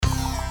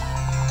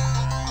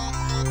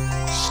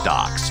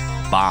Stocks,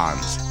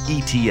 bonds,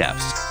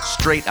 ETFs,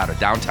 straight out of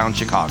downtown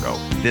Chicago.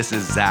 This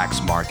is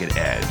Zacks Market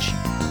Edge.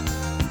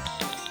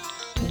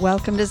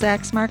 Welcome to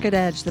Zacks Market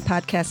Edge, the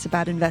podcast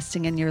about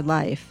investing in your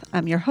life.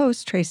 I'm your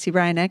host, Tracy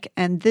Reineck,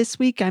 and this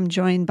week I'm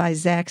joined by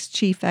Zacks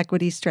Chief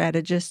Equity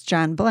Strategist,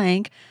 John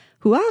Blank,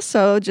 who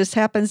also just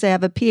happens to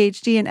have a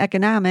PhD in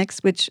economics,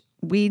 which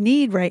we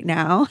need right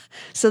now.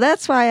 So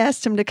that's why I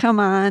asked him to come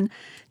on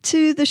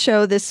to the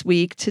show this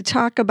week to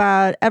talk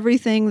about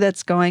everything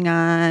that's going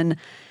on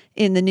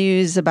in the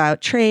news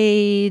about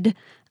trade,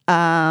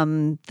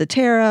 the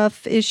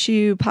tariff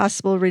issue,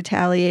 possible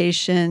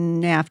retaliation,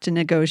 NAFTA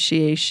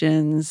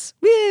negotiations.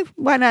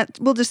 Why not?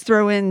 We'll just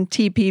throw in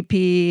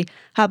TPP.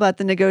 How about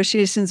the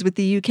negotiations with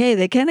the UK?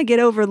 They kind of get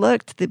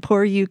overlooked, the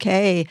poor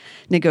UK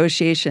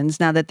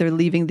negotiations, now that they're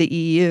leaving the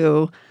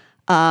EU.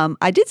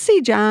 I did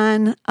see,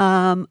 John,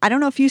 I don't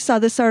know if you saw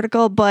this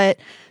article, but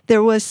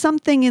there was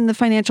something in the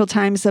Financial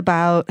Times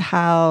about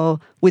how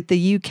with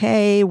the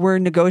UK, we're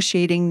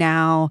negotiating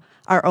now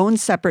our own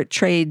separate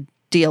trade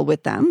deal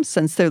with them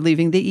since they're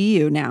leaving the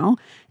EU now.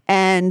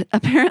 And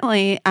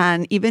apparently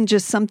on even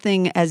just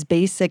something as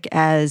basic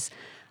as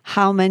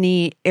how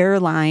many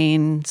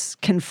airlines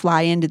can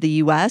fly into the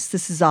US,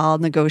 this is all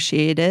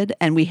negotiated.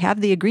 And we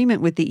have the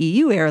agreement with the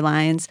EU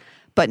airlines,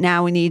 but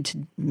now we need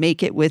to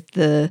make it with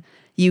the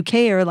UK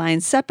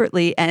airlines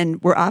separately, and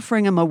we're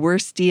offering them a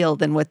worse deal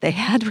than what they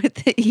had with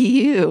the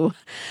EU,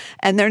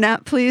 and they're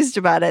not pleased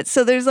about it.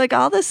 So there's like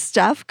all this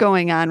stuff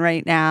going on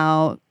right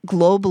now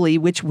globally,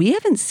 which we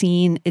haven't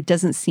seen, it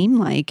doesn't seem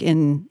like,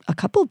 in a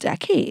couple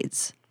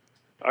decades.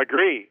 I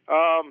agree.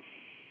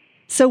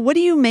 So what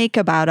do you make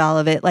about all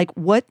of it? Like,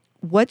 what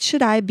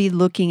should I be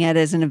looking at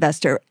as an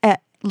investor?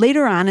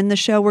 Later on in the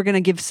show, we're going to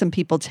give some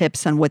people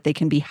tips on what they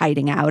can be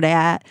hiding out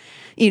at,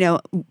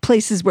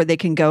 places where they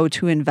can go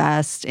to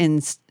invest in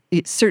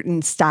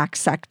certain stock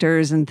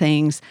sectors and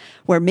things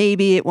where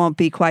maybe it won't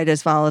be quite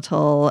as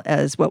volatile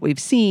as what we've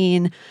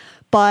seen.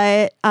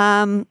 But,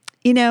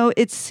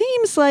 it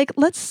seems like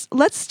let's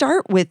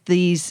start with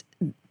these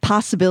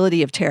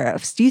possibility of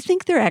tariffs. Do you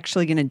think they're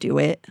actually going to do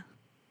it?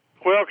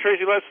 Well,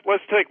 Tracy,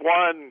 let's take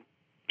one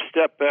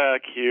step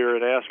back here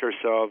and ask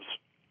ourselves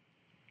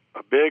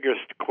a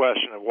biggest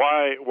question of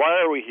why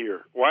are we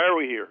here? Why are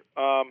we here?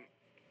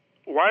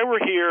 Why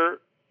we're here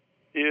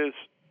is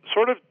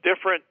sort of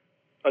different.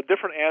 A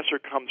different answer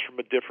comes from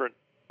a different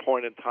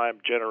point in time,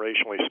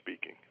 generationally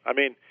speaking. I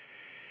mean,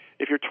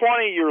 if you're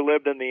 20, you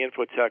lived in the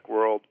infotech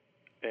world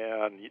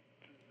and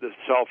the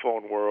cell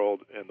phone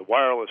world and the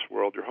wireless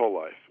world your whole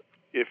life.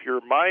 If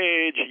you're my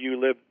age, you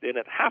lived in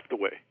it half the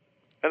way,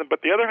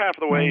 but the other half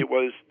of the way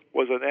was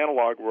an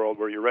analog world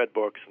where you read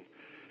books and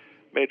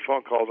made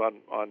phone calls on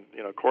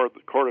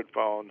corded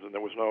phones, and there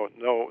was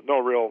no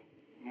real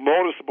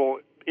noticeable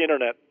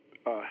internet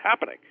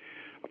happening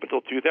up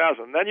until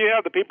 2000. And then you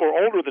have the people who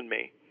are older than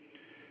me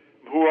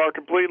who are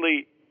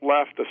completely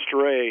left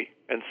astray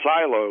and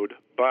siloed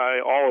by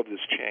all of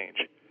this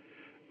change,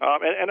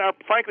 and are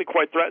frankly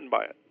quite threatened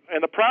by it.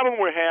 And the problem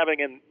we're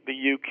having in the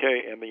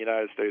UK and the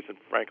United States, and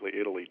frankly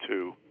Italy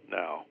too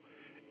now,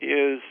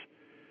 is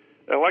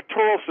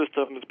electoral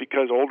systems,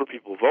 because older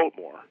people vote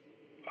more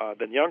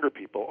than younger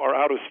people, are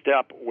out of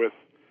step with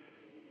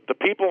the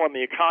people and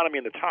the economy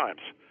and the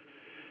times.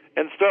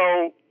 And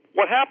so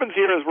what happens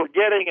here is we're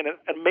getting an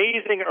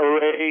amazing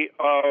array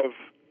of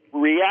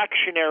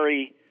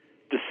reactionary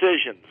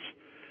decisions,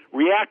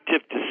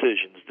 reactive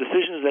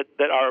decisions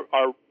that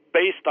are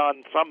based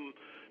on some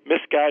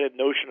misguided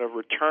notion of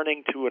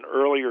returning to an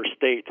earlier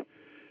state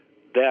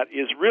that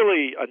is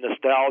really a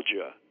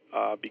nostalgia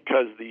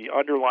because the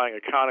underlying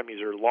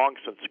economies are long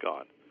since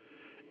gone.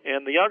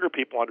 And the younger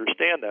people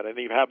understand that, and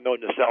they have no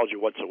nostalgia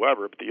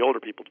whatsoever, but the older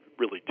people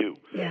really do.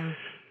 Yeah.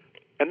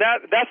 And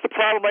that's the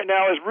problem right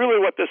now, is really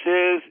what this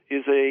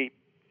is a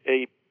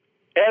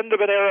end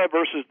of an era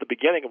versus the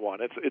beginning of one.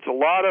 It's a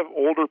lot of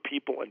older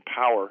people in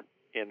power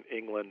in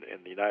England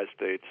and the United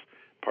States,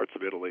 parts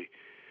of Italy,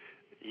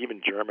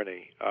 even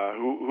Germany,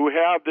 who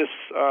have this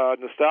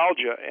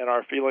nostalgia and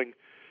are feeling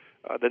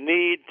the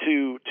need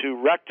to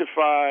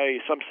rectify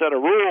some set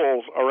of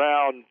rules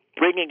around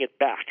bringing it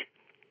back.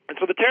 And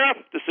so the tariff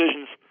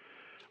decisions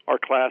are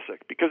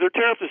classic because they're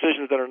tariff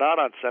decisions that are not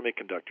on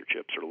semiconductor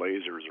chips or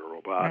lasers or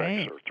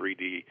robotics or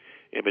 3D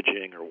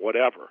imaging or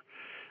whatever,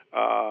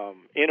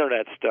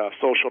 internet stuff,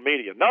 social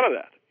media. None of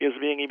that is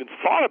being even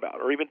thought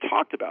about or even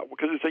talked about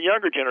because it's a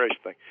younger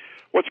generation thing.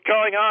 What's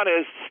going on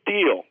is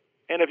steel.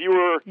 And if you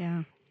were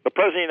the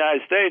President of the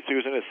United States, who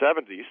was in his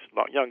 70s,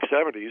 young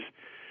 70s,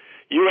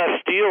 U.S.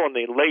 Steel in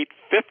the late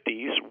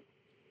 50s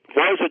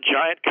was a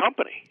giant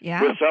company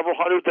with several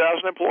 100,000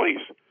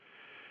 employees.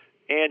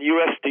 And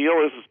U.S.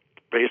 Steel is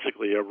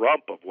basically a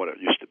rump of what it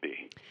used to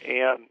be.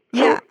 And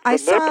so I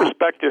from their saw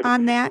perspective,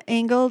 on that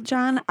angle,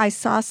 John, I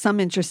saw some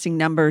interesting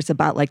numbers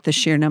about like the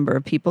sheer number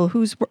of people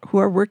who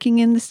are working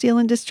in the steel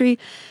industry.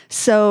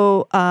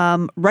 So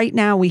right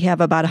now we have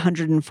about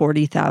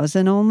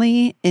 140,000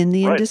 only in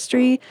the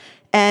industry.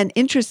 And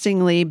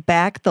interestingly,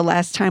 back the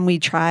last time we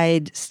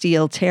tried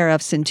steel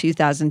tariffs in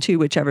 2002,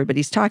 which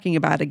everybody's talking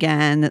about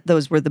again,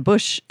 those were the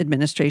Bush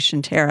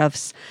administration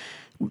tariffs.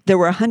 There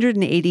were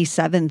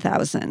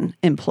 187,000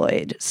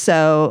 employed.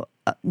 So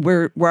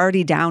we're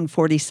already down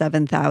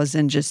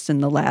 47,000 just in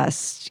the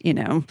last,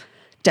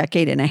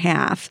 decade and a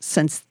half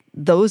since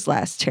those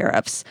last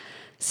tariffs.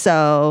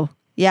 So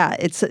yeah,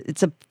 it's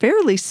a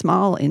fairly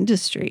small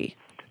industry.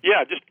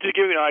 Yeah, just to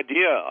give you an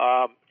idea,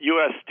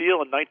 U.S.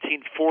 Steel in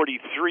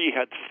 1943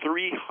 had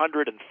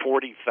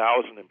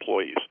 340,000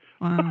 employees.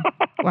 Wow.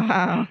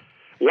 Wow.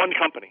 One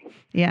company.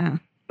 Yeah.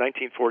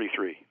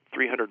 1943,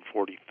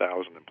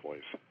 340,000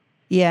 employees.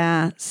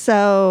 Yeah.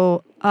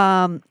 So,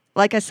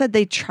 like I said,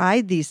 they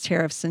tried these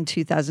tariffs in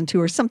 2002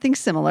 or something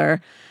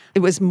similar.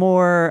 It was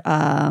more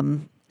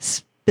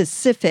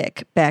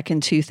specific back in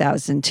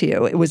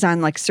 2002. It was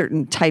on like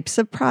certain types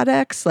of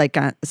products, like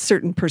a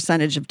certain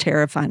percentage of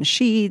tariff on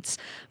sheets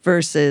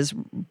versus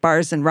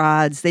bars and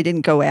rods. They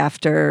didn't go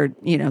after,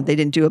 they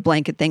didn't do a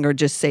blanket thing or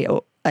just say,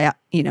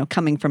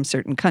 coming from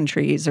certain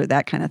countries or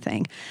that kind of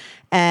thing.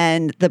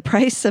 And the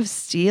price of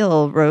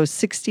steel rose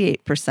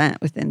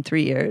 68% within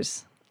 3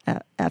 years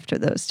after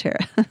those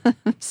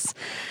tariffs.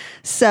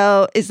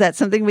 So is that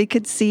something we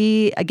could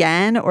see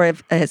again, or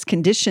as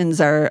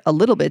conditions are a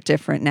little bit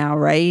different now,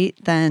 right,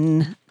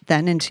 than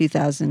in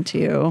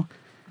 2002?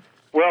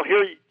 Well,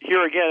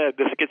 here again,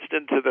 this gets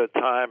into the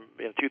time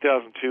in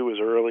 2002 was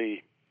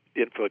early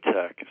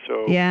infotech.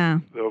 So yeah,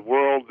 the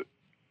world,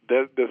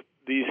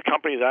 these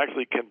companies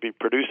actually can be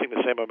producing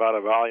the same amount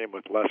of volume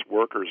with less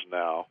workers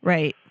now.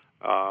 Right.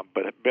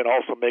 But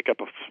also make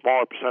up a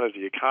smaller percentage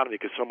of the economy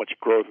because so much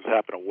growth has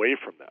happened away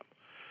from them.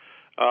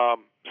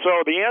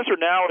 So the answer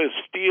now is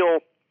steel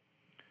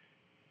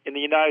in the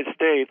United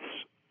States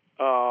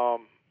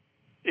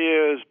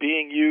is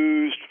being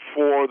used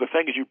for the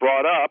things you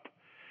brought up,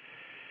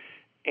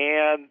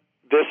 and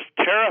this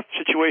tariff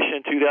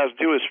situation in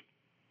 2002 is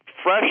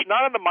fresh,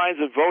 not in the minds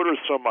of voters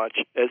so much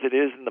as it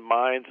is in the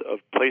minds of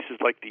places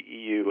like the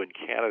EU and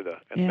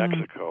Canada and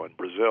Mexico and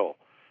Brazil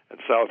and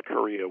South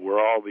Korea, where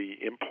all the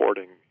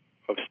importing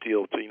of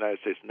steel to the United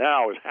States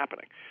now is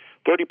happening.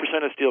 30%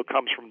 of steel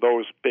comes from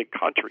those big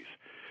countries.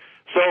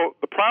 So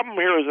the problem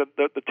here is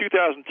that the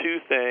 2002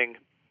 thing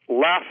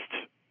left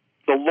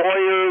the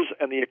lawyers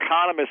and the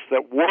economists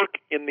that work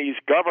in these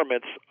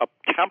governments a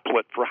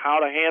template for how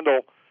to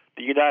handle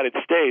the United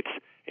States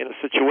in a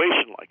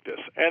situation like this.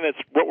 And it's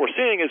what we're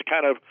seeing is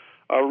kind of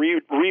a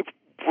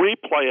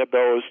replay of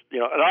those,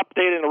 an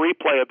update and a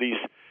replay of these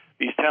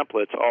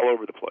templates all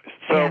over the place.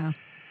 So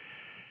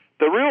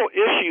the real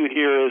issue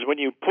here is when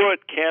you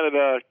put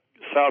Canada,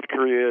 South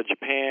Korea,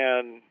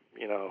 Japan,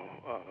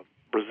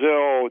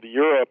 Brazil,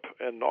 Europe,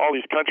 and all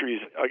these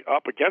countries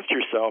up against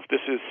yourself,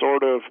 this is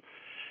sort of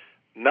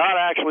not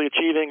actually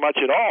achieving much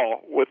at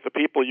all with the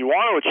people you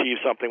want to achieve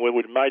something with,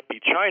 which might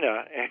be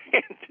China,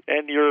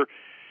 and you're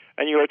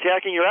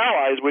attacking your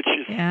allies, which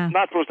is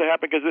not supposed to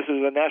happen because this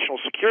is a national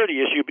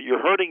security issue, but you're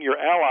hurting your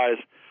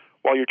allies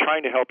while you're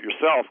trying to help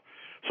yourself.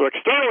 So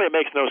externally, it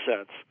makes no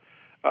sense.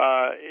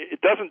 It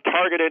doesn't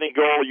target any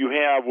goal you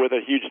have with a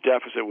huge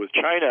deficit with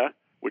China,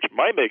 which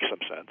might make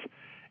some sense.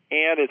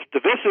 And it's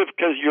divisive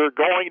because you're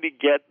going to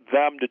get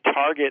them to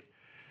target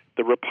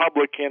the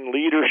Republican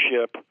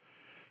leadership,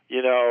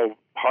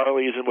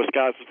 Harleys in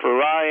Wisconsin for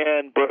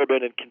Ryan,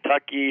 bourbon in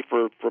Kentucky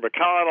for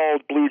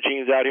McConnell, blue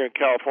jeans out here in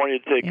California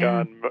to take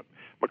on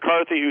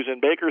McCarthy, who's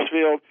in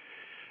Bakersfield.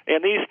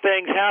 And these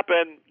things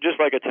happen just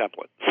like a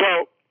template.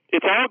 So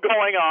it's all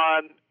going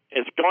on.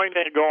 It's going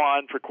to go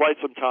on for quite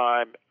some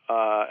time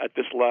at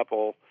this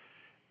level.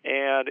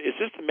 And it's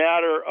just a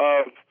matter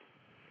of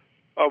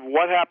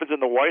what happens in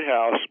the White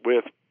House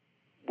with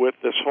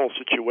this whole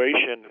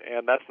situation,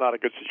 and that's not a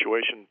good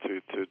situation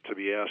to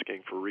be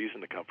asking for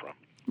reason to come from.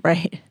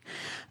 Right.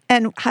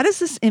 And how does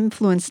this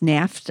influence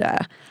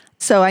NAFTA?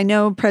 So I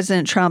know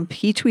President Trump,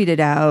 he tweeted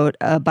out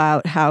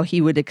about how he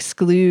would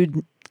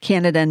exclude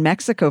Canada and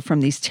Mexico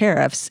from these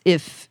tariffs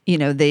if,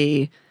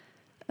 they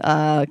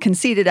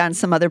conceded on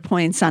some other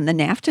points on the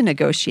NAFTA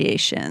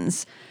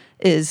negotiations.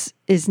 Is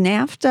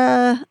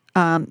NAFTA...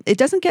 it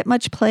doesn't get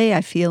much play,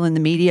 I feel, in the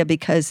media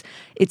because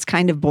it's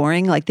kind of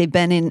boring. Like they've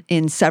been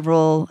in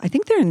several, I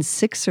think they're in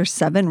 6 or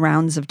 7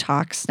 rounds of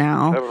talks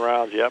now. 7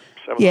 rounds, yep.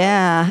 7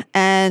 rounds.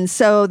 And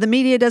so the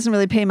media doesn't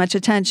really pay much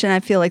attention.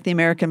 I feel like the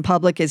American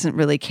public isn't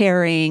really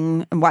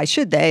caring. And why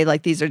should they?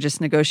 Like these are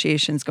just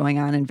negotiations going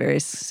on in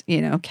various,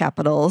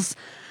 capitals.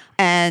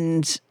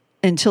 And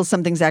until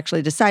something's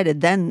actually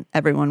decided, then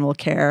everyone will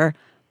care.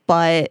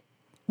 But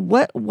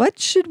what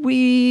should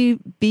we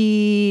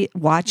be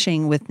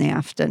watching with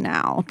NAFTA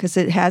now? Because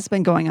it has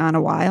been going on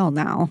a while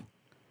now.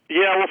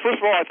 Yeah, well, first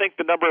of all, I think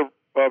the number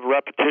of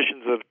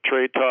repetitions of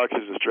trade talks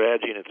is a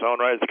strategy in its own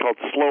right. It's called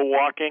slow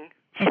walking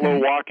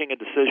a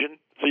decision.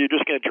 So you're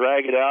just going to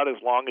drag it out as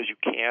long as you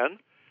can.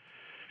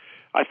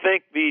 I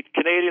think the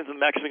Canadians and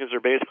Mexicans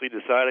are basically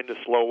deciding to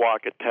slow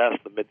walk it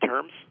past the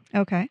midterms.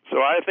 Okay. So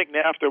I think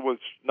NAFTA was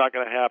not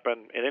going to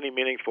happen in any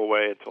meaningful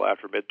way until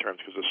after midterms,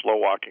 because the slow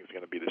walking is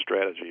going to be the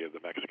strategy of the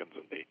Mexicans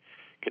and the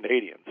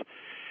Canadians.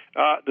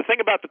 The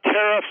thing about the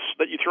tariffs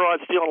that you throw on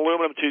steel and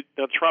aluminum,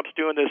 Trump's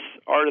doing this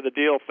art of the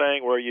deal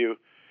thing where you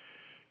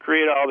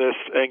create all this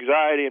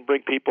anxiety and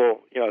bring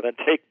people, then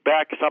take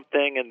back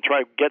something and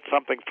try to get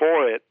something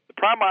for it. The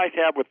problem I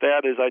have with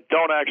that is I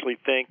don't actually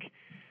think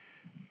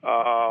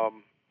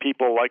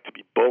people like to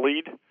be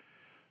bullied.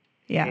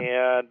 Yeah.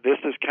 And this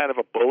is kind of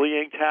a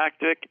bullying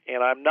tactic,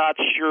 and I'm not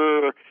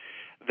sure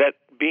that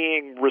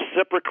being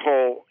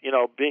reciprocal,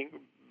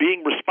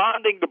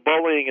 responding to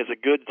bullying is a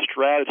good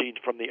strategy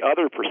from the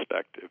other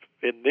perspective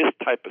in this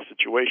type of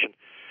situation.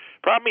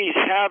 Problem he's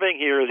having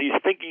here is he's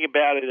thinking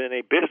about it in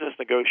a business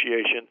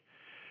negotiation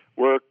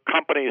where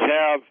companies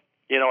have,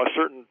 a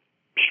certain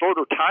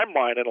shorter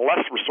timeline and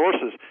less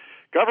resources.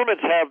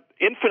 Governments have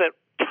infinite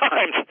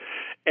times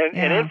and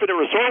infinite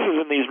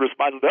resources in these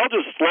responses. They'll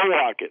just slow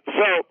walk it.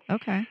 So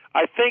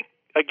I think,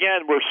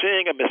 again, we're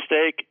seeing a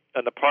mistake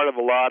on the part of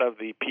a lot of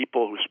the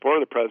people who support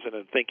the president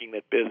in thinking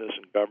that business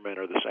and government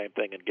are the same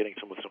thing, and getting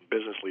some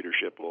business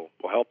leadership will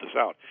help this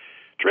out.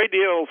 Trade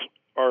deals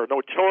are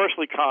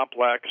notoriously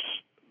complex.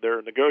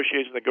 They're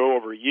negotiations that go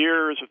over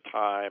years of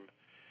time,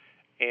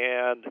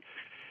 and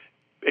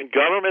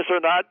governments are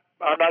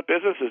not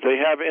businesses. They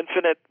have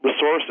infinite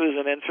resources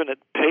and infinite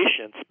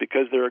patience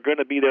because they're going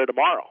to be there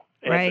tomorrow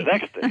and the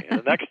next day and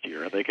the next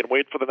year, and they can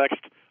wait for the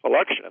next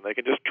election, and they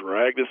can just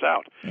drag this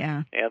out.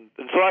 Yeah. And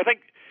so I think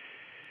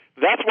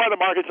that's why the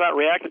market's not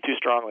reacted too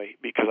strongly,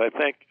 because I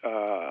think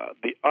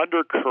the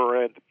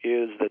undercurrent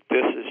is that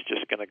this is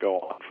just going to go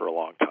on for a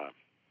long time.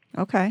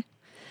 Okay.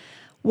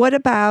 What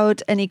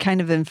about any kind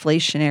of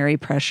inflationary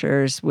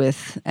pressures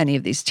with any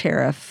of these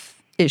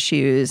tariff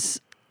issues?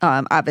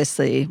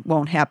 Obviously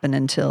won't happen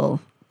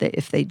until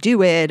if they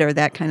do it or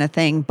that kind of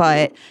thing.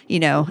 But,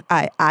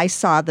 I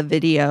saw the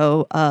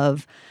video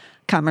of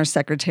Commerce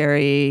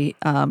Secretary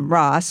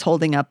Ross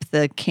holding up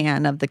the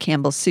can of the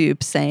Campbell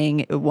soup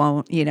saying it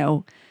won't,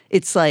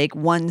 it's like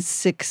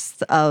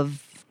 1/6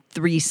 of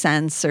 3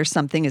 cents or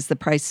something is the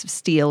price of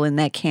steel in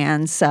that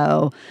can.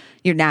 So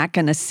you're not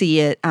going to see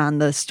it on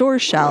the store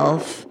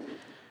shelf.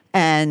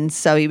 And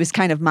so he was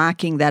kind of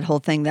mocking that whole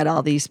thing that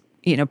all these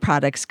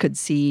products could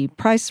see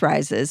price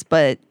rises.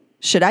 But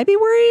should I be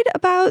worried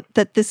about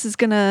that this is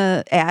going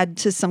to add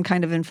to some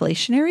kind of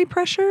inflationary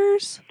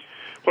pressures?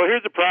 Well,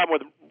 here's the problem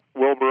with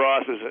Wilbur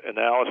Ross's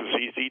analysis.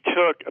 He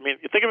took,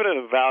 you think of it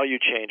in a value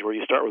chain where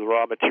you start with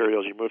raw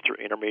materials, you move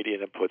through intermediate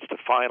inputs to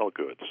final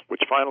goods,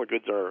 which final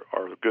goods are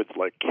goods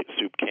like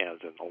soup cans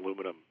and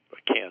aluminum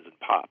cans and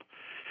pop.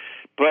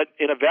 But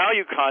in a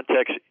value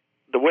context,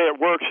 the way it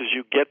works is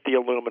you get the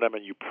aluminum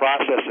and you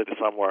process it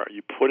somewhere,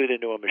 you put it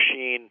into a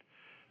machine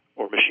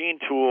or machine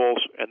tools,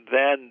 and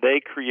then they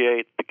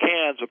create the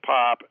cans of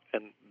pop,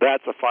 and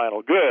that's a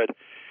final good.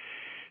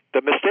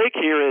 The mistake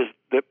here is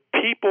that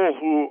people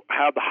who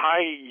have the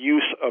high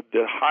use of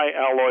the high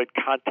alloy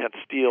content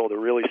steel, the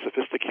really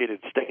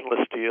sophisticated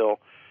stainless steel,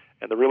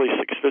 and the really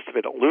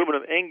sophisticated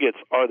aluminum ingots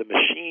are the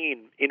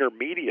machine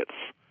intermediates,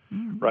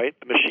 right?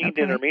 The machined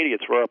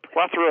intermediates, where a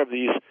plethora of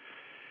these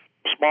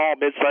small,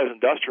 mid-sized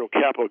industrial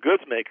capital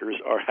goods makers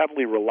are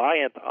heavily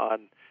reliant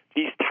on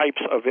these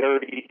types of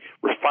very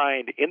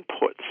refined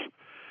inputs.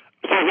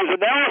 So his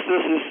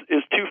analysis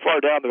is too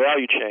far down the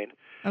value chain.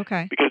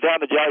 Okay. Because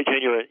down the value chain,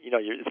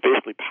 it's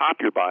basically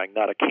pop you're buying,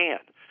 not a can.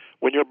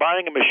 When you're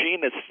buying a machine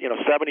that's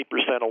 70%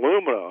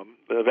 aluminum,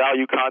 the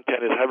value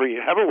content is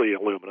heavily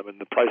aluminum, and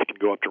the price can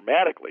go up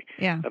dramatically.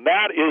 Yeah. And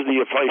that is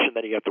the inflation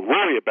that you have to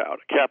worry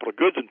about, capital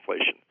goods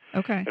inflation.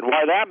 Okay. And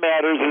why that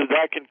matters is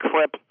that can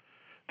crimp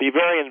the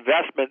very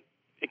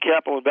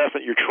capital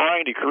investment you're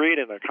trying to create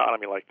in an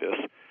economy like this.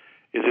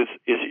 Is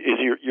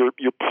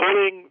you're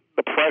putting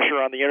the pressure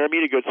on the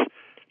intermediate goods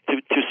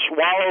to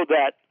swallow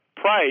that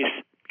price,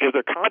 because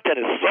their content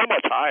is so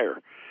much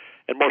higher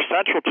and more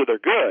central to their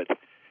good,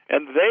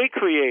 and they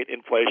create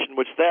inflation,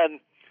 which then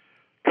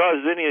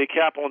causes any of the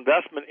capital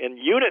investment in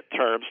unit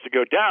terms to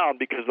go down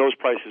because those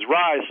prices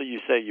rise. So you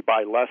say you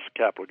buy less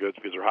capital goods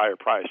because they're higher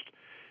priced,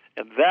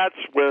 and that's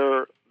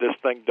where this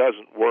thing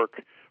doesn't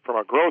work from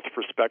a growth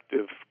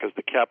perspective, because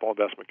the capital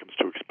investment becomes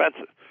too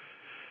expensive.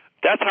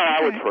 That's how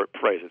I would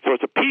phrase it. So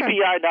it's a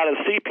PPI, not a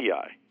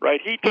CPI,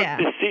 right? He took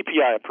this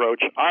CPI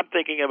approach. I'm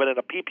thinking of it in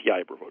a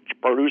PPI approach,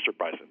 producer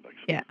price index.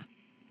 Yeah.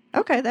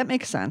 Okay, that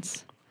makes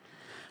sense.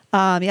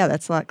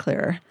 That's a lot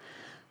clearer.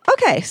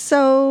 Okay,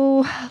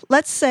 so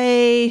let's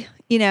say,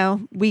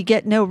 we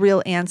get no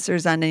real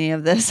answers on any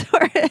of this,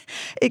 or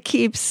it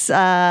keeps,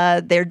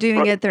 they're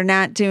doing it, they're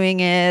not doing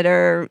it,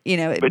 or,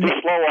 But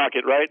just slow walk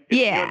it, right? It's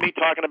yeah. You and me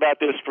talking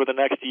about this for the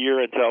next year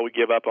until we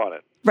give up on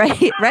it. Right.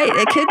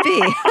 It could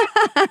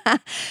be.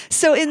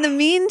 So in the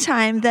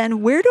meantime,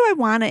 then where do I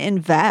want to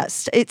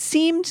invest? It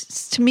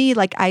seems to me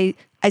like I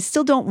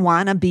still don't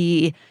want to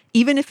be,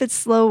 even if it's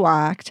slow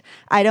walked,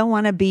 I don't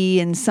want to be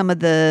in some of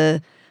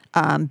the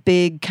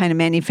big kind of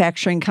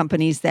manufacturing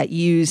companies that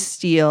use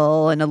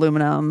steel and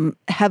aluminum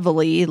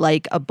heavily,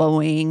 like a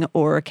Boeing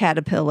or a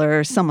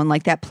Caterpillar, someone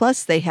like that.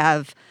 Plus, they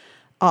have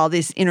all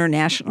these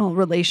international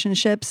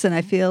relationships, and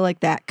I feel like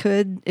that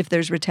could, if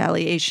there's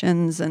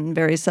retaliations and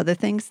various other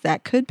things,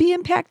 that could be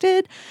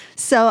impacted.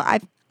 So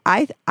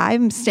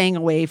I'm staying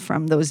away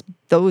from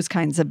those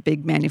kinds of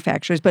big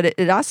manufacturers, but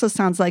it also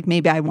sounds like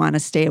maybe I want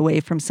to stay away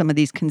from some of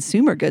these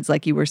consumer goods,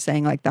 like you were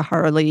saying, like the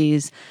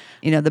Harleys,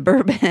 the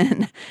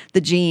bourbon,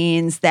 the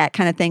jeans, that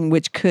kind of thing,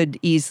 which could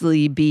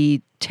easily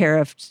be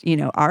tariffed.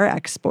 Our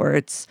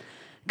exports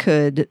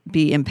could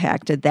be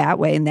impacted that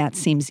way, and that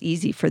seems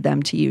easy for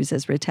them to use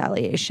as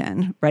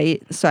retaliation,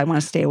 right? So I want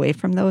to stay away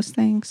from those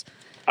things.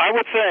 I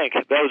would think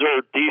those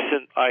are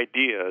decent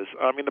ideas.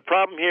 I mean, the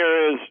problem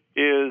here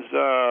is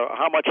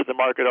how much is the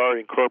market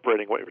already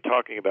incorporating what you're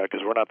talking about,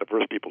 because we're not the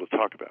first people to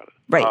talk about it.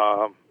 Right.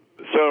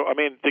 So, I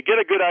mean, to get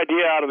a good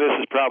idea out of this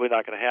is probably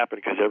not going to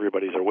happen because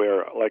everybody's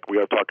aware. Like we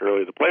talked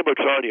earlier, the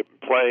playbook's already in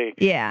play.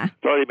 Yeah.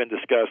 It's already been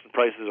discussed, and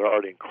prices are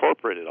already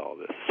incorporated all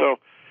this. So,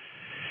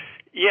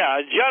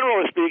 yeah,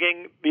 generally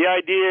speaking, the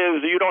idea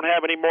is that you don't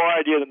have any more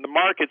idea than the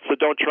market, so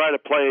don't try to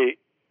play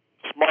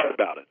smart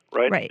about it,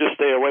 right? Just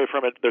stay away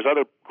from it. There's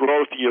other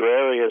growthier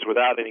areas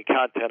without any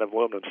content of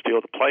aluminum and steel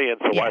to play in,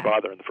 so why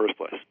bother in the first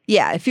place?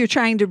 Yeah, if you're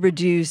trying to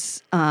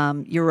reduce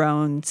your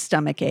own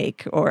stomach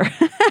ache or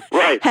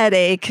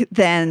headache,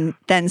 then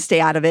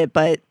stay out of it.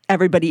 But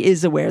everybody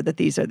is aware that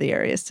these are the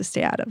areas to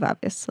stay out of,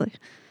 obviously.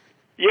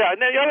 Yeah,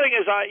 and then the other thing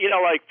is,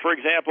 like, for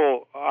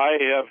example, I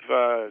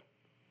have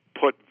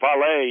put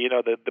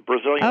Vale, the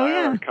Brazilian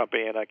iron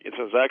company, and it's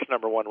Zach's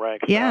number one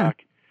ranked stock.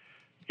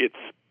 It's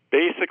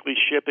basically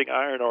shipping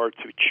iron ore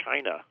to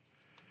China,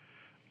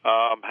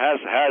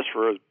 has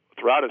for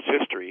throughout its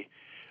history,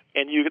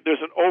 and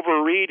there's an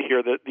overread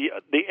here that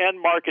the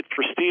end market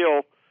for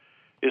steel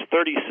is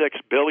 $36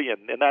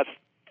 billion, and that's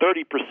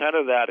 30%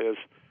 of that is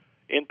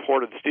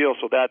imported steel.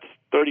 So that's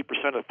 30%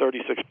 of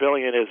 $36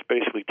 billion is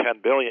basically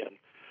 $10 billion,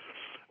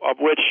 of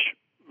which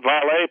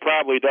Vale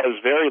probably does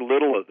very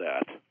little of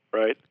that,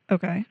 right?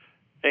 Okay.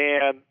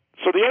 And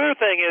so the other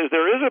thing is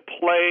there is a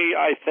play,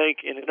 I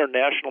think, in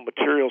international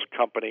materials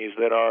companies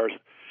that are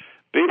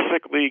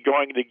basically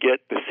going to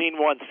get the scene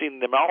one, scene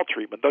them all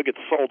treatment. They'll get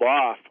sold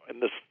off in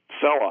this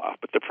sell-off,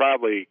 but they're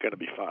probably going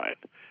to be fine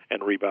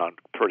and rebound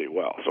pretty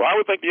well. So I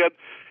would think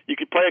you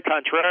could play a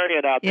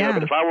contrarian out there,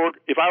 but if I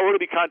were to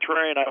be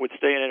contrarian, I would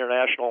stay in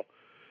international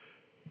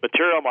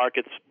material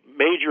markets,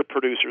 major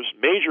producers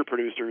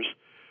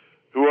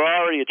who are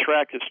already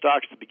attractive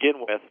stocks to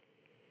begin with,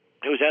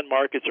 whose end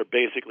markets are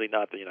basically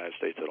not the United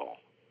States at all.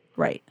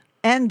 Right.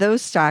 And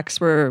those stocks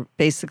were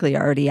basically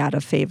already out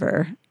of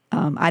favor.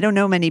 I don't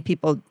know many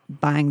people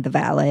buying the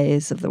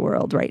Vales of the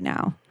world right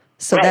now.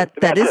 So that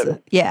is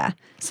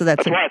So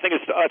that's why I think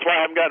that's why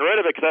I haven't gotten rid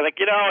of it, because I think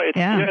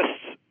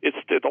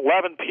it's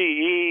 11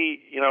 PE.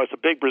 It's a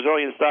big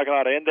Brazilian stock, a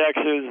lot of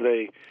indexes.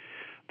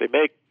 They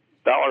make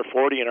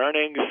 $1.40 in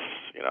earnings.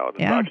 The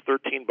stock's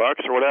 $13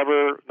 or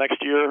whatever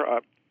next year.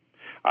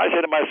 I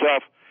say to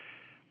myself,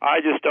 I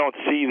just don't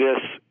see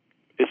this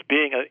as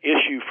being an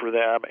issue for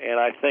them, and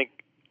I think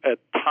as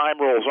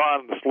time rolls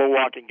on and the slow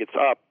walking gets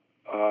up,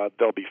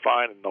 they'll be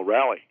fine and they'll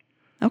rally.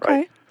 Okay.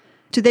 Right?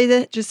 Do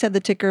they just have the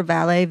ticker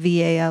Vale,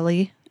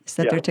 V-A-L-E? Is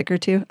that their ticker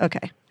too?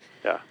 Okay.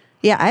 Yeah.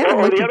 Yeah, I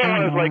haven't looked at that. The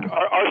other one is like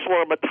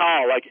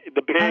ArcelorMittal, like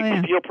the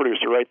big steel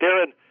producer, right?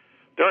 They're in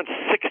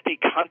 60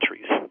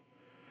 countries.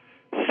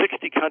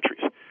 60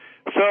 countries.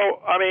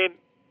 So, I mean,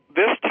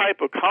 this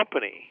type of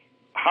company,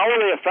 how are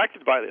they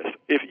affected by this?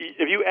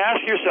 If you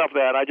ask yourself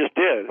that, I just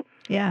did.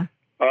 Yeah.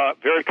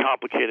 Very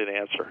complicated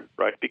answer,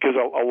 right? Because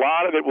a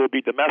lot of it will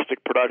be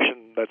domestic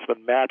production that's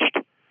been matched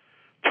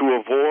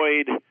to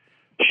avoid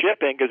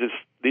shipping, because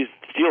these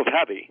steel's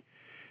heavy,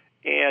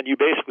 and you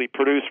basically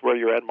produce where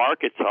your end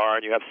markets are,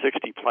 and you have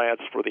 60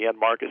 plants for the end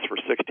markets for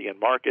 60 end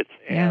markets,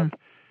 and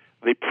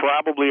they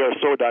probably are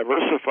so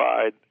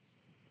diversified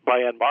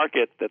by end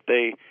market that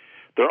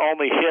their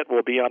only hit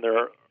will be on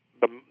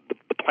the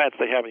plants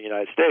they have in the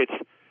United States,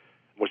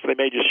 which they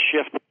may just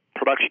shift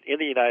production in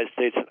the United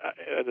States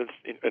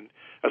and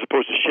as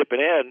opposed to shipping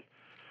in,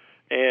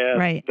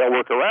 and they'll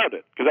work around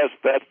it, because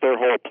that's their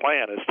whole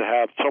plan, is to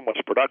have so much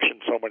production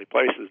in so many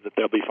places that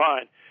they'll be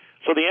fine.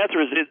 So the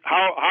answer is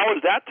how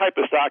is that type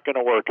of stock going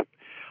to work?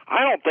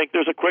 I don't think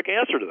there's a quick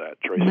answer to that,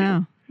 Tracy.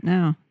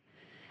 No.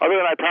 Other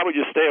than I'd probably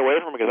just stay away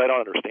from it because I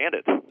don't understand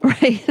it.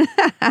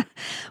 Right.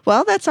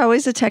 Well, that's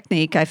always a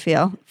technique, I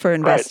feel, for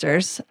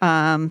investors.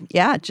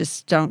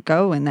 Just don't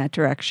go in that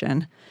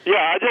direction.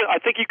 Yeah, I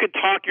think you can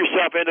talk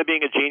yourself into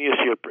being a genius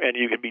here, and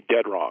you can be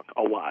dead wrong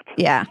a lot.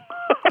 Yeah.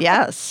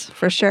 Yes,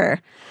 for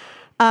sure.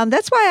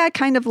 That's why I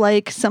kind of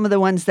like some of the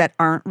ones that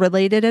aren't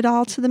related at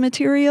all to the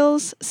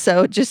materials.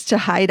 So just to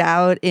hide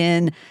out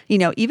in,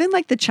 even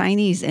like the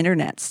Chinese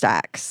internet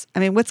stocks. I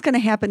mean, what's going to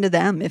happen to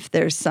them if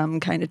there's some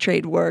kind of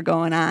trade war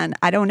going on?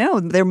 I don't know.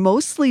 They're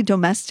mostly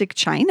domestic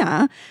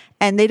China,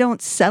 and they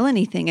don't sell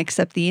anything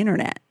except the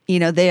internet.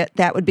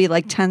 That would be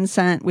like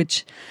Tencent,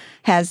 which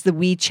has the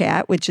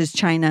WeChat, which is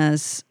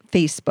China's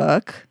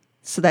Facebook.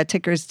 So that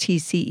ticker is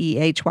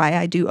TCEHY.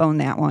 I do own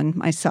that one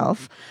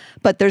myself.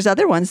 But there's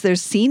other ones.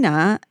 There's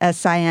Sina,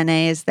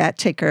 SINA is that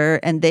ticker,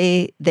 and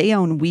they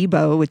own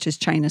Weibo, which is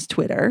China's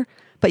Twitter.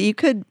 But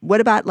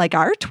what about like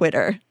our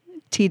Twitter?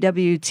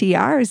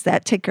 TWTR is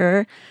that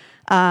ticker.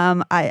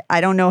 I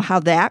don't know how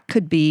that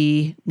could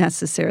be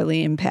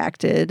necessarily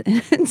impacted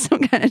in some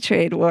kind of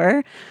trade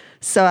war.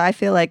 So I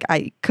feel like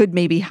I could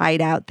maybe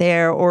hide out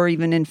there, or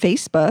even in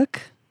Facebook,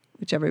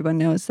 which everyone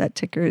knows that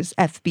ticker is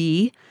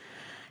FB.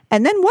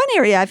 And then one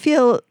area I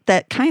feel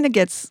that kind of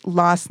gets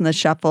lost in the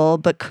shuffle,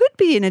 but could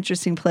be an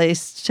interesting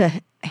place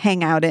to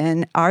hang out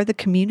in, are the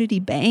community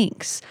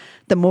banks,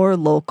 the more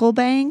local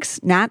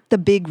banks, not the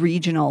big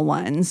regional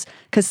ones,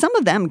 because some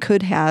of them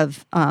could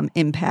have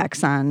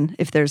impacts on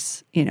if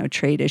there's,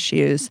 trade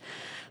issues.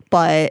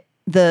 But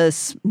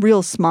the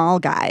real small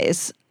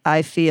guys,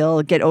 I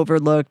feel, get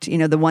overlooked,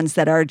 the ones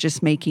that are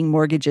just making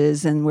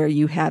mortgages and where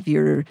you have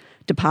your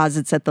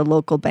deposits at the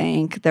local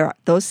bank.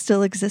 Those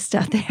still exist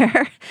out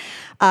there.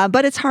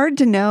 But it's hard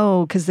to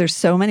know because there's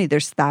so many.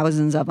 There's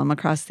thousands of them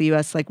across the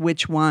U.S., like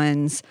which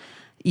ones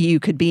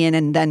you could be in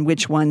and then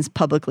which ones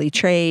publicly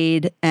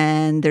trade.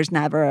 And there's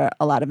never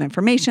a lot of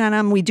information on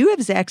them. We do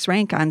have Zach's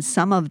rank on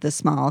some of the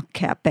small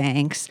cap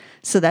banks.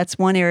 So that's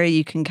one area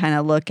you can kind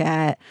of look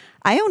at.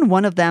 I own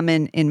one of them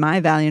in my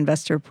value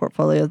investor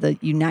portfolio, the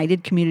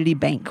United Community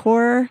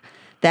Bancorp.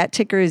 That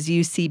ticker is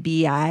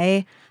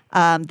UCBI.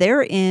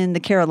 They're in the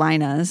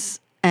Carolinas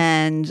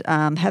and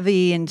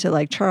heavy into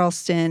like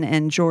Charleston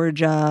and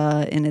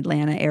Georgia in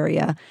Atlanta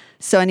area.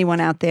 So anyone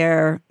out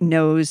there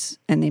knows,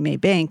 and they may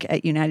bank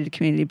at United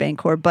Community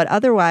Bancorp, but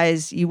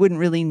otherwise you wouldn't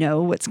really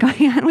know what's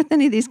going on with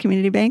any of these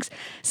community banks.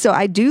 So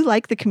I do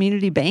like the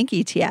community bank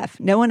ETF.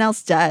 No one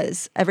else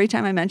does. Every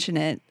time I mention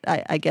it,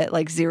 I get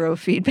like zero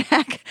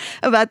feedback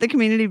about the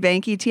community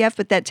bank ETF,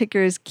 but that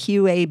ticker is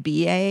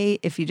QABA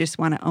if you just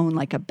want to own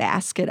like a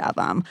basket of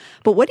them.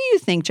 But what do you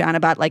think, John,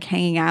 about like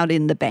hanging out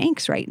in the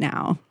banks right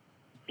now?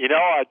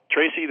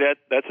 Tracy,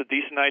 that's a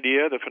decent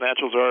idea. The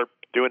financials are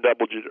doing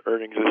double-digit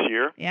earnings this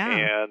year,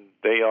 and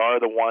they are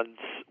the ones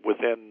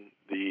within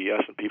the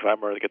S&P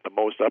 500 that get the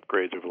most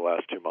upgrades over the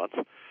last 2 months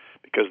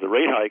because the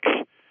rate hikes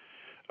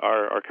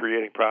are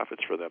creating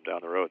profits for them down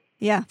the road.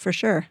 Yeah, for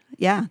sure.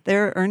 Yeah,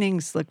 their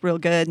earnings look real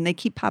good, and they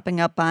keep popping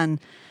up on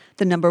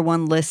the number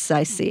one lists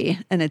I see,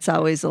 and it's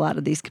always a lot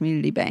of these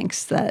community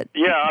banks that...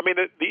 Yeah, I mean,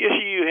 the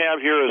issue you have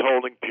here is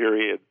holding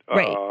period.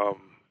 Right.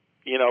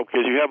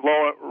 Because you have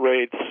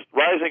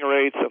rising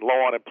rates and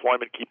low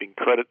unemployment keeping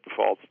credit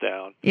defaults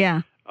down.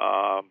 Yeah.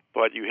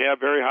 But you have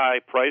very high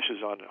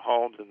prices on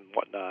homes and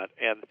whatnot.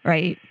 And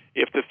right.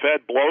 If the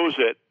Fed blows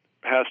it,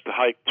 has to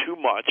hike too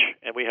much,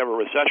 and we have a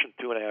recession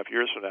 2.5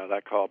 years from now,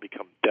 that call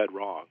becomes dead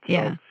wrong.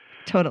 Yeah,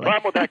 totally. The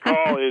problem with that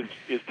call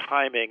is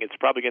timing. It's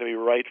probably going to be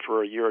right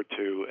for a year or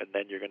two, and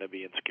then you're going to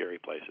be in scary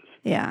places.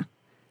 Yeah.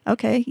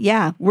 Okay.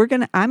 Yeah.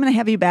 I'm gonna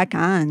have you back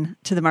on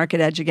to the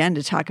Market Edge again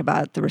to talk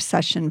about the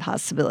recession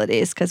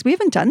possibilities because we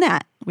haven't done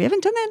that. We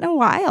haven't done that in a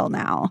while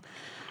now.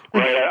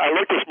 Right. I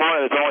looked this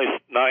morning. It's only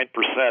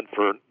 9%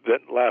 for the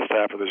last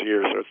half of this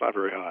year, so it's not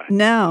very high.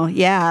 No.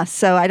 Yeah.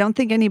 So I don't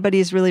think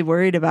anybody's really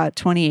worried about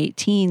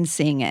 2018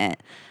 seeing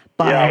it.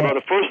 But yeah. Although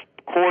the first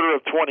quarter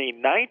of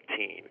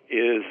 2019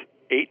 is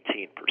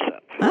 18%.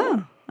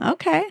 Oh.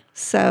 Okay.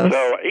 So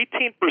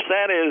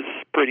 18% is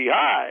pretty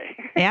high.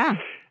 Yeah.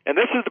 And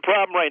this is the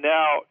problem right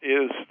now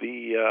is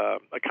the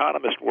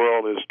economist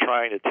world is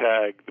trying to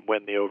tag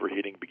when the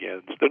overheating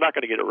begins. They're not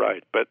going to get it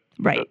right, but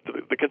right.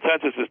 The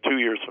consensus is 2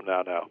 years from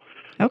now.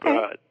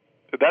 Okay.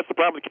 That's the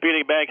problem with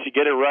competing banks. You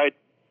get it right,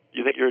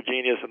 you think you're a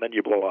genius, and then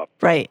you blow up.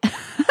 Right.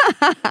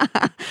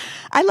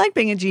 I like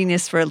being a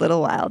genius for a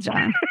little while,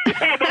 John. A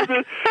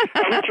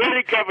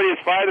trading company is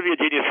fine to be a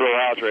genius for a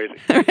while,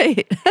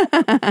 Tracy.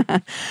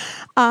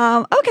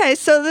 Right. Okay,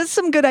 so there's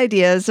some good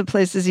ideas of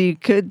places you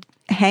could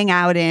hang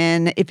out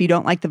in if you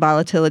don't like the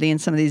volatility in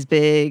some of these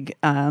big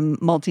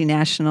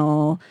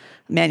multinational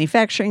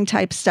manufacturing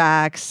type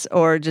stocks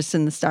or just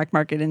in the stock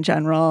market in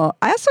general.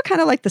 I also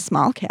kind of like the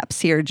small caps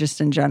here just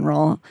in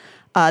general.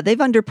 They've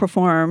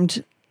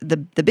underperformed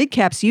the big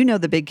caps. You know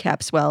the big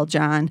caps well,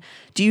 John.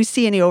 Do you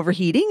see any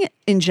overheating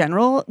in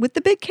general with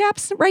the big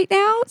caps right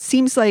now? It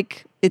seems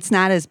like it's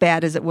not as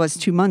bad as it was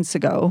 2 months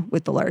ago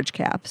with the large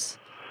caps.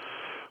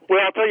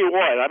 Well, I'll tell you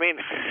what. I mean,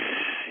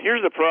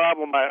 here's the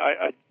problem.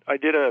 I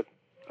did a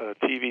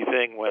TV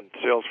thing when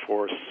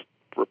Salesforce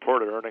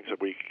reported earnings a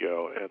week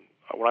ago, and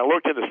when I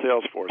looked into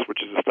Salesforce,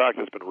 which is a stock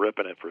that's been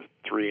ripping it for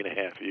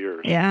 3.5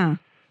 years,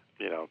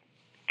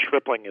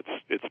 tripling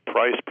its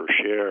price per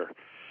share.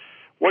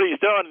 What he's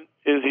done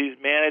is he's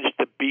managed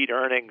to beat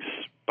earnings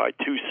by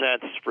 2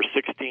 cents for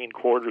 16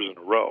 quarters in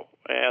a row,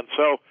 and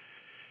so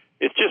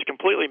it's just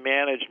completely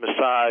managed,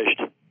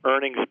 massaged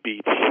earnings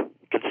beats,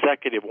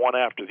 consecutive one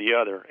after the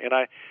other, and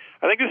I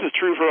think this is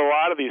true for a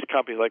lot of these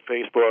companies like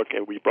Facebook,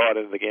 and we brought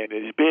into the game,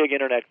 these big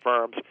internet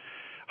firms,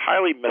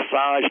 highly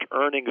massaged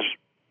earnings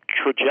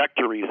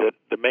trajectories that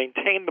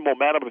maintain the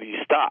momentum of these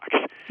stocks.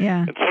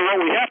 Yeah. And so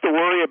what we have to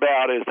worry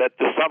about is that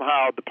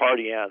somehow the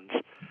party ends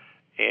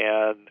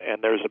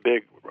and there's a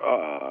big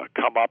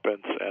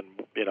comeuppance, and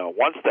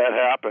once that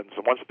happens,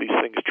 and once these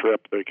things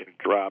trip, they can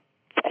drop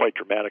quite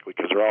dramatically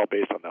because they're all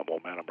based on that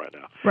momentum right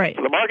now. Right.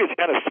 So the market's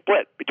kind of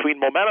split between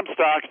momentum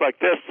stocks like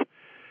this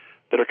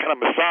that are kind of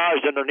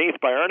massaged underneath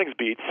by earnings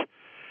beats,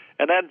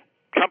 and then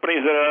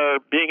companies that are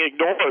being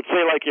ignored,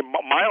 say like in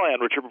Mylan,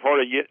 which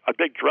reported a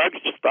big drug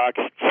stock,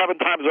 7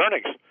 times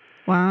earnings.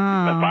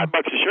 Wow. $5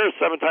 a share is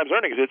 7 times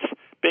earnings. It's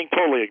being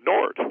totally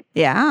ignored.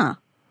 Yeah.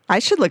 I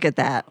should look at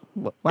that.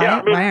 Why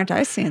aren't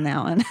I seeing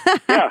that one?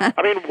 Yeah.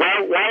 I mean,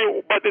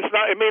 why? But it's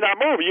not. It may not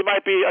move. You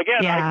might be,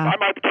 again, I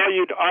might tell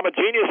you I'm a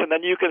genius, and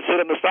then you can sit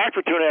in the stock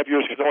for 2.5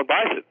 years because no one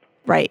buys it.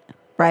 Right.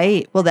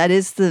 Right. Well, that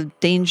is the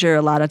danger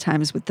a lot of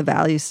times with the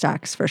value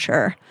stocks, for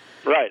sure.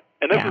 Right.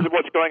 And this is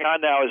what's going on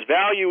now is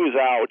value is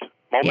out,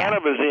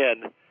 momentum is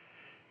in,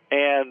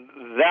 and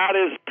that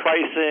is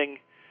pricing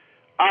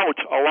out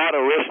a lot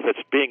of risk that's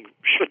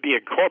should be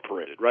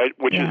incorporated, right?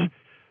 Which is,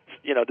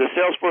 does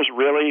Salesforce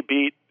really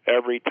beat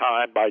every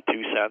time by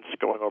 2 cents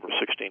going over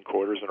 16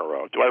 quarters in a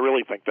row? Do I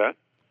really think that?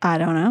 I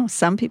don't know.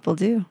 Some people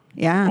do.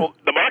 Yeah. Well,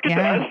 the market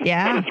does.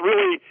 Yeah. But it's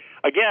really,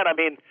 again, I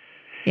mean,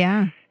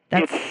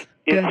 it's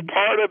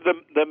part of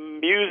the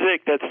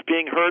music that's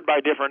being heard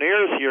by different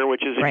ears here,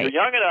 which is if you're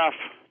young enough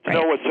to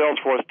know what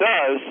Salesforce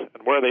does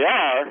and where they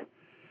are,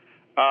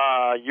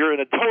 you're in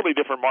a totally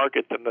different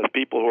market than the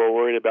people who are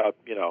worried about,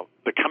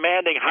 the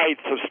commanding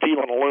heights of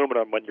steel and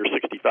aluminum when you're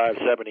 65,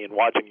 70 and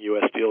watching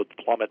U.S. Steel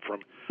plummet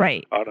from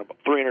a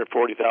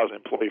 340,000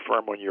 employee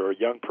firm when you're a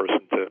young person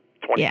to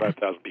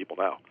 25,000 people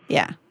now.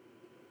 Yeah.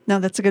 No,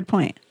 that's a good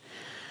point.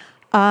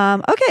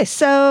 Okay,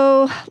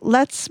 so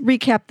let's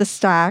recap the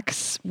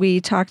stocks. We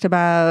talked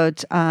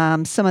about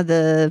some of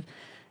the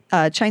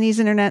Chinese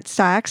internet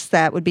stocks.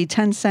 That would be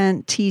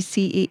Tencent,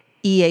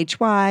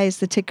 TCEHY is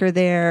the ticker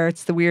there.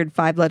 It's the weird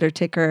 5-letter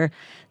ticker.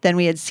 Then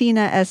we had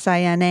Sina,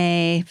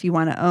 SINA, if you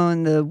want to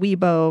own the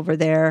Weibo over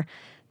there.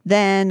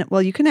 Then,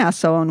 well, you can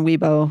also own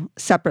Weibo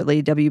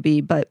separately,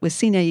 WB, but with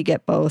Sina, you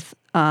get both.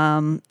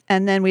 And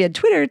then we had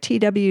Twitter,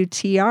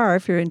 TWTR,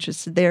 if you're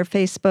interested there,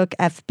 Facebook,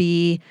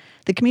 FB.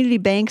 The community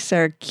banks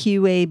are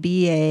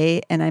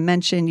QABA, and I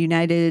mentioned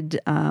United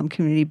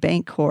Community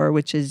Bank Corp,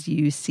 which is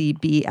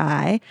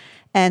UCBI.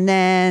 And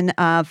then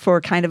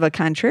for kind of a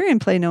contrarian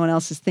play no one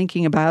else is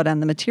thinking about on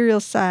the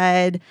materials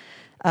side,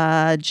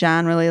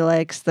 John really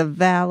likes the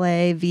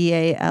Vale,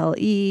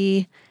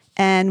 VALE.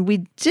 And we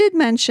did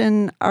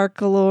mention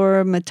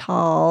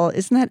ArcelorMittal.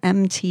 Isn't that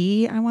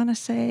MT, I want to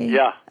say?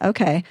 Yeah.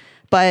 Okay.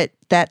 But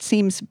that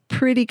seems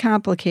pretty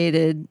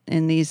complicated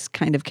in these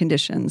kind of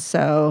conditions.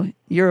 So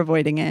you're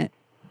avoiding it.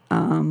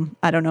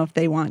 I don't know if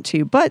they want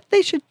to, but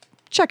they should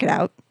check it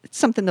out. It's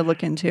something to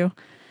look into.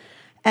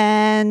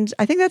 And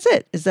I think that's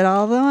it. Is that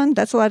all of them?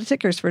 That's a lot of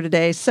tickers for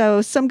today.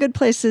 So some good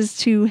places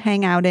to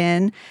hang out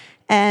in.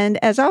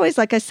 And as always,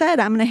 like I said,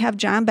 I'm going to have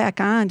John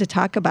back on to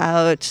talk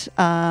about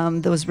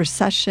those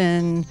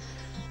recession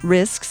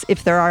risks,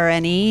 if there are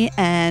any,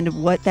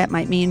 and what that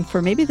might mean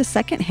for maybe the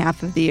second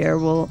half of the year.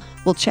 We'll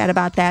chat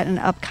about that in an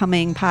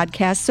upcoming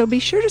podcast. So be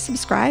sure to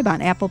subscribe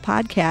on Apple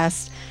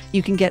Podcasts.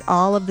 You can get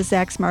all of the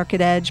Zacks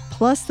Market Edge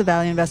plus the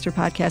Value Investor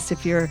Podcast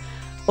if you're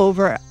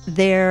over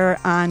there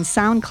on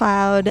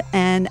SoundCloud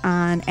and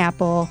on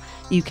Apple.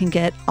 You can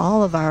get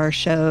all of our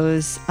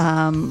shows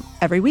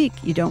every week.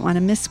 You don't want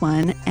to miss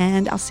one.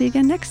 And I'll see you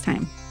again next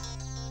time.